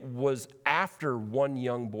it was after one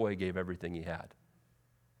young boy gave everything he had.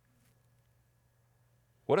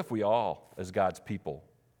 What if we all, as God's people,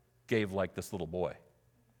 gave like this little boy?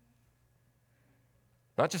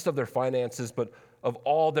 Not just of their finances, but of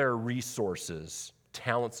all their resources,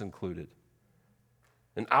 talents included.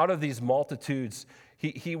 And out of these multitudes,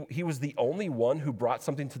 he was the only one who brought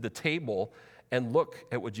something to the table. And look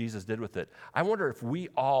at what Jesus did with it. I wonder if we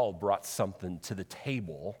all brought something to the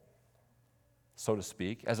table, so to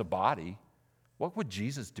speak, as a body, what would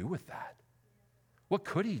Jesus do with that? What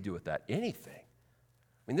could he do with that? Anything.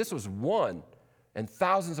 I mean, this was one, and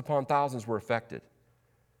thousands upon thousands were affected.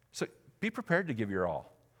 So be prepared to give your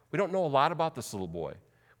all. We don't know a lot about this little boy.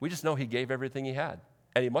 We just know he gave everything he had.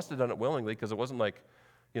 And he must have done it willingly, because it wasn't like,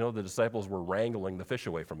 the disciples were wrangling the fish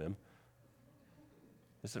away from him.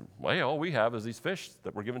 They said, well, all we have is these fish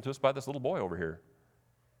that were given to us by this little boy over here.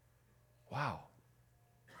 Wow.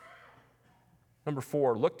 Number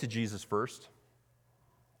 4, look to Jesus first.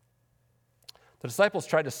 The disciples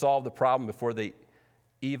tried to solve the problem before they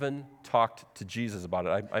even talked to Jesus about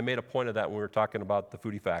it. I made a point of that when we were talking about the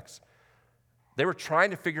foodie facts. They were trying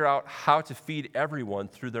to figure out how to feed everyone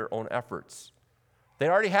through their own efforts. They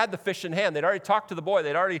already had the fish in hand. They'd already talked to the boy.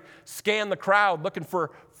 They'd already scanned the crowd looking for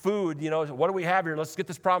food. What do we have here? Let's get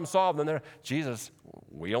this problem solved. And they're, Jesus,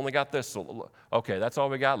 we only got this. So, okay, that's all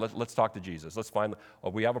we got. Let's talk to Jesus. Let's find,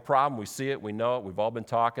 we have a problem. We see it. We know it. We've all been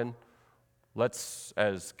talking. Let's,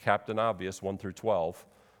 as Captain Obvious, 1 through 12,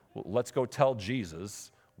 let's go tell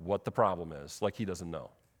Jesus what the problem is, like he doesn't know.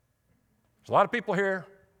 There's a lot of people here.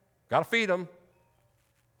 Got to feed them.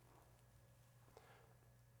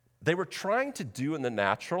 They were trying to do in the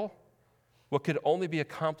natural what could only be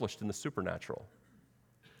accomplished in the supernatural.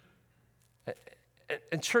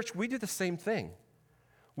 And church, we do the same thing.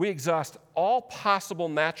 We exhaust all possible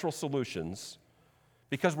natural solutions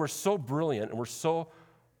because we're so brilliant and we're so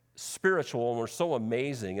spiritual and we're so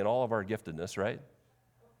amazing in all of our giftedness, right?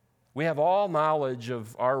 We have all knowledge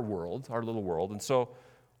of our world, our little world, and so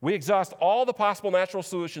we exhaust all the possible natural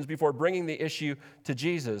solutions before bringing the issue to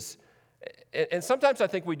Jesus. And sometimes I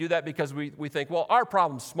think we do that because we think, well, our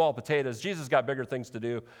problem's small potatoes. Jesus got bigger things to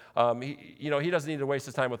do. He doesn't need to waste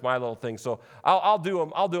his time with my little thing. So I'll do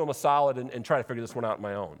him a solid and try to figure this one out on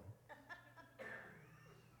my own.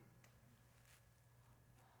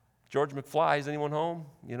 George McFly, is anyone home?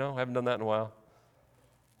 Haven't done that in a while.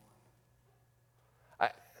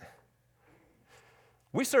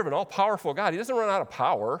 We serve an all-powerful God. He doesn't run out of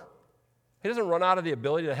power. He doesn't run out of the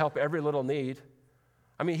ability to help every little need.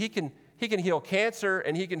 I mean, he can heal cancer,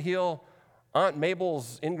 and he can heal Aunt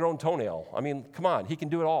Mabel's ingrown toenail. I mean, come on, he can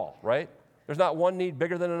do it all, right? There's not one need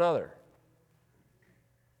bigger than another.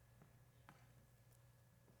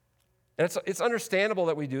 And it's understandable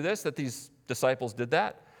that we do this, that these disciples did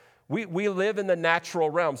that. We live in the natural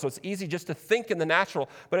realm, so it's easy just to think in the natural.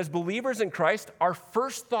 But as believers in Christ, our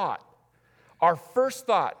first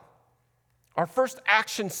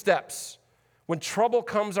action steps when trouble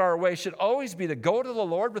comes our way should always be to go to the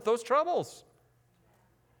Lord with those troubles.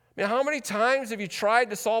 I mean, how many times have you tried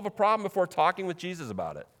to solve a problem before talking with Jesus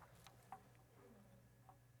about it?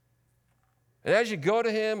 And as you go to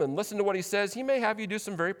him and listen to what he says, he may have you do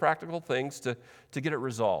some very practical things to get it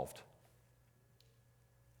resolved.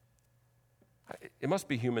 It must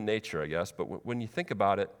be human nature, I guess, but when you think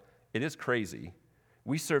about it, it is crazy.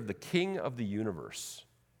 We serve the King of the universe,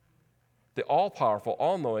 the all-powerful,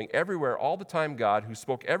 all-knowing, everywhere, all the time God who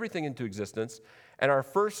spoke everything into existence, and our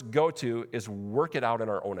first go-to is work it out in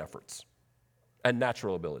our own efforts and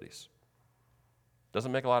natural abilities.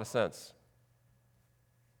 Doesn't make a lot of sense.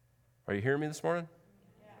 Are you hearing me this morning?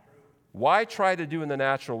 Yeah. Why try to do in the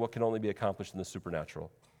natural what can only be accomplished in the supernatural?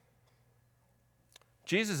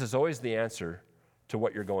 Jesus is always the answer to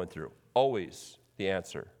what you're going through. Always the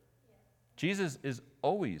answer. Jesus is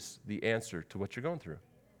always the answer to what you're going through.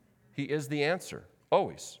 He is the answer,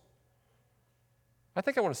 always. I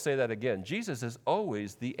think I want to say that again. Jesus is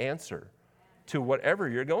always the answer to whatever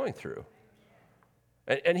you're going through.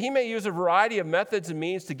 And he may use a variety of methods and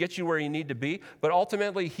means to get you where you need to be, but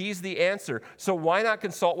ultimately he's the answer. So why not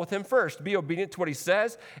consult with him first? Be obedient to what he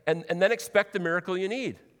says, and then expect the miracle you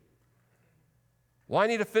need. Well, I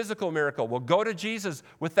need a physical miracle. Well, go to Jesus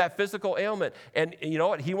with that physical ailment. And you know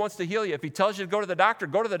what? He wants to heal you. If he tells you to go to the doctor,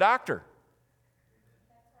 go to the doctor.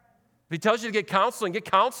 If he tells you to get counseling, get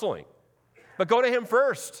counseling. But go to him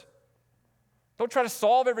first. Don't try to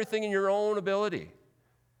solve everything in your own ability.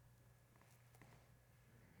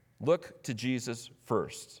 Look to Jesus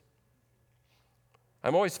first.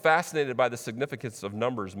 I'm always fascinated by the significance of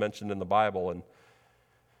numbers mentioned in the Bible. And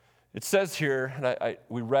it says here, and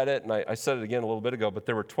we read it, and I said it again a little bit ago, but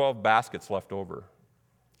there were 12 baskets left over.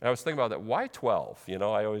 And I was thinking about that. Why 12?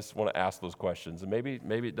 I always want to ask those questions. And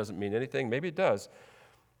maybe it doesn't mean anything. Maybe it does.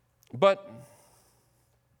 But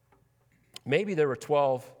maybe there were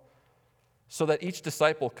 12 so that each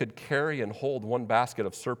disciple could carry and hold one basket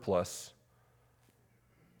of surplus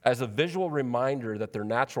as a visual reminder that their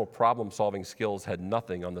natural problem-solving skills had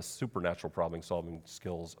nothing on the supernatural problem-solving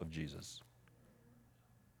skills of Jesus.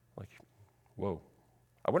 Like, whoa.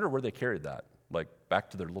 I wonder where they carried that. Like, back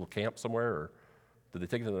to their little camp somewhere, or did they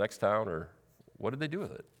take it to the next town, or what did they do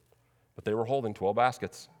with it? But they were holding 12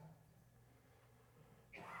 baskets.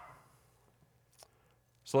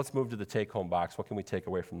 So let's move to the take-home box. What can we take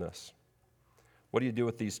away from this? What do you do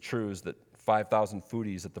with these truths that 5,000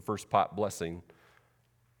 foodies at the first pot blessing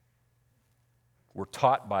were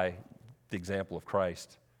taught by the example of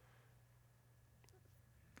Christ?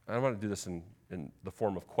 I want to do this in the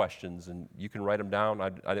form of questions, and you can write them down. I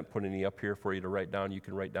didn't put any up here for you to write down. You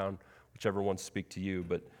can write down whichever ones speak to you.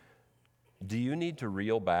 But do you need to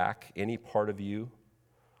reel back any part of you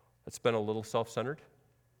that's been a little self-centered?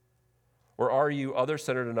 Or are you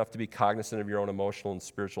other-centered enough to be cognizant of your own emotional and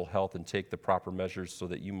spiritual health and take the proper measures so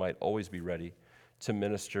that you might always be ready to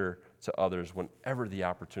minister to others whenever the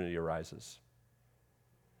opportunity arises?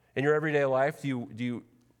 In your everyday life, do you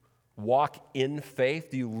walk in faith?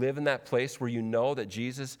 Do you live in that place where you know that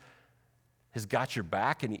Jesus has got your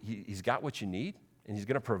back and he's got what you need and he's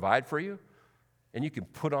going to provide for you? And you can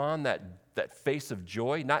put on that face of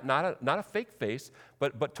joy, not a fake face,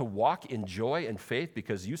 but to walk in joy and faith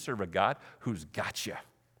because you serve a God who's got you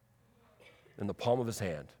in the palm of his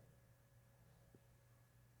hand.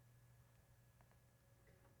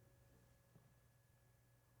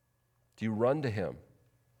 Do you run to him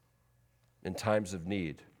in times of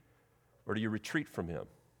need, or do you retreat from him?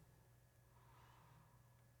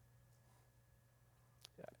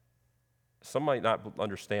 Some might not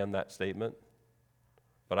understand that statement,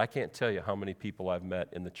 but I can't tell you how many people I've met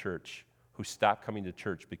in the church who stop coming to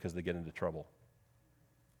church because they get into trouble.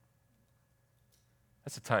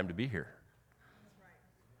 That's a time to be here.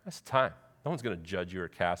 That's a time. No one's going to judge you or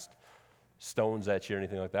cast stones at you or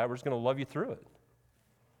anything like that. We're just going to love you through it.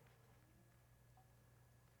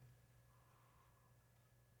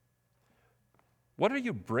 What are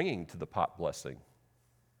you bringing to the pot blessing?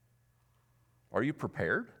 Are you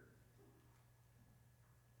prepared?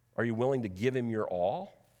 Are you willing to give him your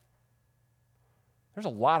all? There's a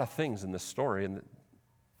lot of things in this story, and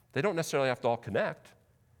they don't necessarily have to all connect.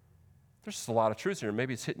 There's just a lot of truths here.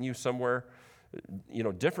 Maybe it's hitting you somewhere,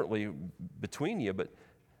 differently between you, but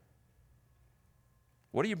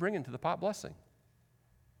what are you bringing to the pot blessing?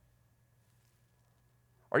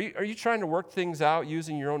 Are you trying to work things out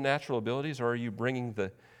using your own natural abilities, or are you bringing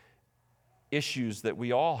the issues that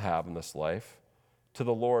we all have in this life to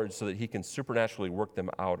the Lord so that he can supernaturally work them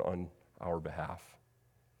out on our behalf,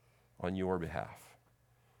 on your behalf?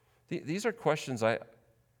 These are questions I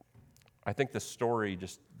think the story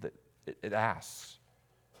just it asks.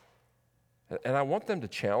 And I want them to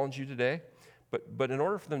challenge you today, but in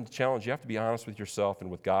order for them to challenge, you have to be honest with yourself and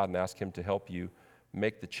with God and ask him to help you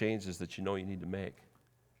make the changes that you know you need to make.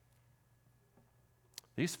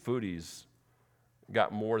 These foodies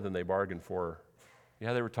got more than they bargained for.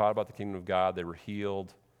 Yeah, they were taught about the kingdom of God, they were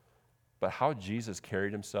healed, but how Jesus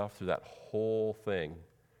carried himself through that whole thing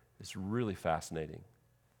is really fascinating.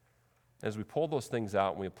 As we pull those things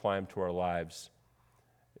out and we apply them to our lives,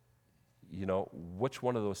 which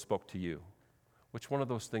one of those spoke to you? Which one of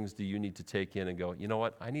those things do you need to take in and go, you know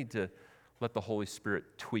what, I need to let the Holy Spirit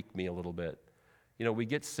tweak me a little bit. We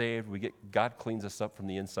get saved, God cleans us up from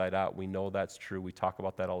the inside out. We know that's true. We talk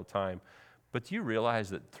about that all the time. But do you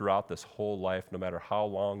realize that throughout this whole life, no matter how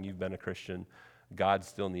long you've been a Christian, God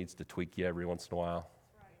still needs to tweak you every once in a while?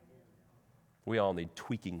 We all need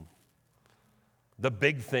tweaking. The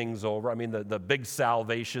big things over, the big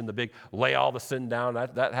salvation, the big lay all the sin down,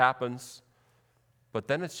 that happens. But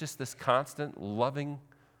then it's just this constant loving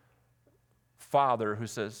Father who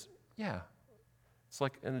says, yeah, it's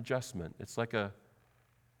like an adjustment. It's like a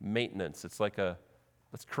maintenance. It's like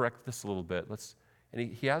let's correct this a little bit. And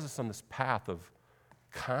he has us on this path of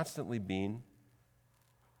constantly being,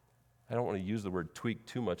 I don't want to use the word tweak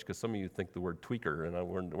too much because some of you think the word tweaker, and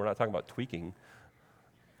we're not talking about tweaking,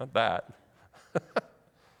 not that.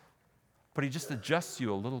 But he just adjusts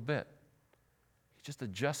you a little bit. He just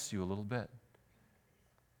adjusts you a little bit.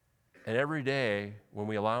 And every day, when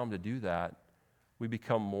we allow him to do that, we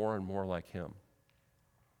become more and more like him.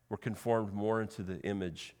 We're conformed more into the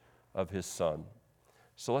image of his Son.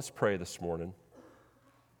 So let's pray this morning.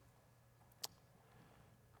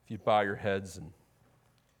 If you bow your heads, and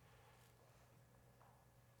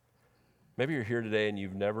maybe you're here today and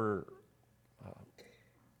you've never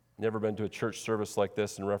been to a church service like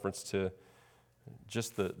this in reference to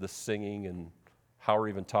just the singing and how we're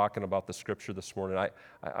even talking about the scripture this morning.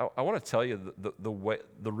 I want to tell you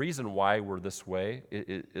the reason why we're this way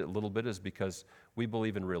a little bit is because we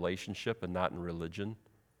believe in relationship and not in religion.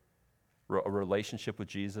 A relationship with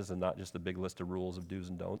Jesus and not just a big list of rules of do's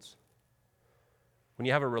and don'ts. When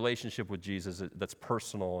you have a relationship with Jesus that's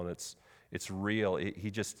personal and it's real,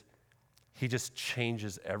 he just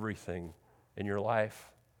changes everything in your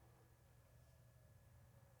life.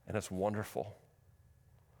 And it's wonderful.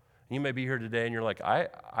 You may be here today and you're like,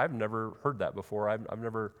 I've never heard that before. I've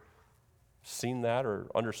never seen that or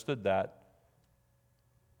understood that.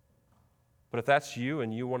 But if that's you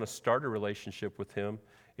and you want to start a relationship with him,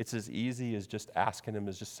 it's as easy as just asking him,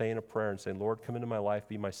 as just saying a prayer and saying, Lord, come into my life,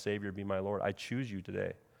 be my Savior, be my Lord. I choose you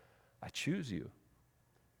today. I choose you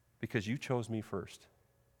because you chose me first.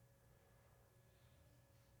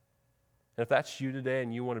 And if that's you today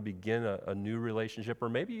and you want to begin a new relationship, or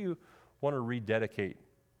maybe you want to rededicate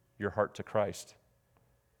your heart to Christ,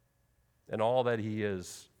 and all that he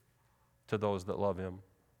is to those that love him.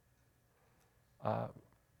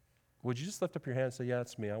 Would you just lift up your hand and say, yeah,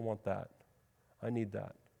 it's me. I want that. I need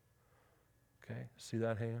that. Okay, see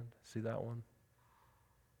that hand? See that one?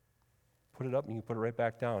 Put it up and you can put it right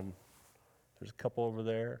back down. There's a couple over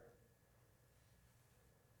there.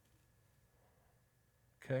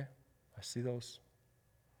 Okay, I see those.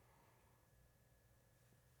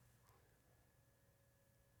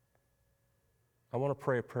 I want to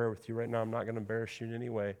pray a prayer with you right now. I'm not going to embarrass you in any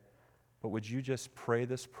way, but would you just pray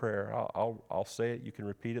this prayer? I'll say it. You can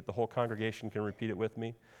repeat it. The whole congregation can repeat it with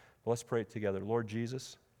me. But let's pray it together. Lord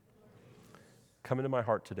Jesus, come into my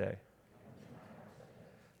heart today.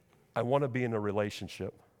 I want to be in a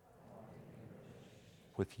relationship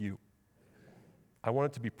with you. I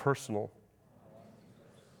want it to be personal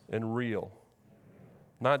and real,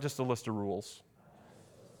 not just a list of rules,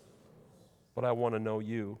 but I want to know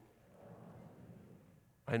you.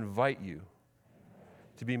 I invite you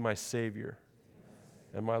to be my Savior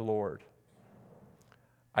and my Lord.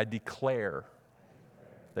 I declare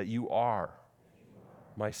that you are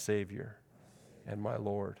my Savior and my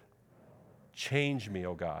Lord. Change me,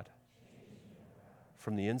 O God,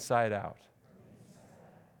 from the inside out.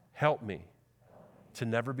 Help me to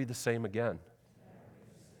never be the same again.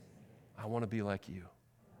 I want to be like you.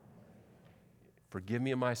 Forgive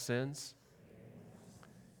me of my sins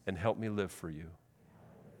and help me live for you.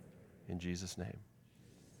 In Jesus' name.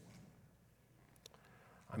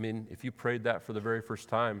 I mean, if you prayed that for the very first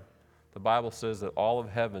time, the Bible says that all of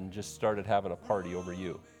heaven just started having a party over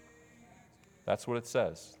you. That's what it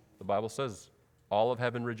says. The Bible says all of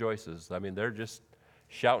heaven rejoices. I mean, they're just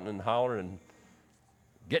shouting and hollering and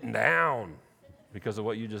getting down because of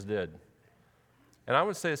what you just did. And I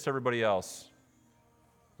would say this to everybody else.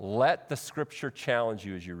 Let the scripture challenge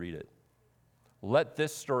you as you read it. Let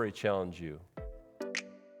this story challenge you.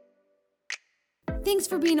 Thanks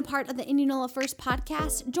for being a part of the Indianola First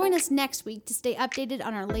podcast. Join us next week to stay updated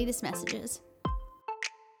on our latest messages.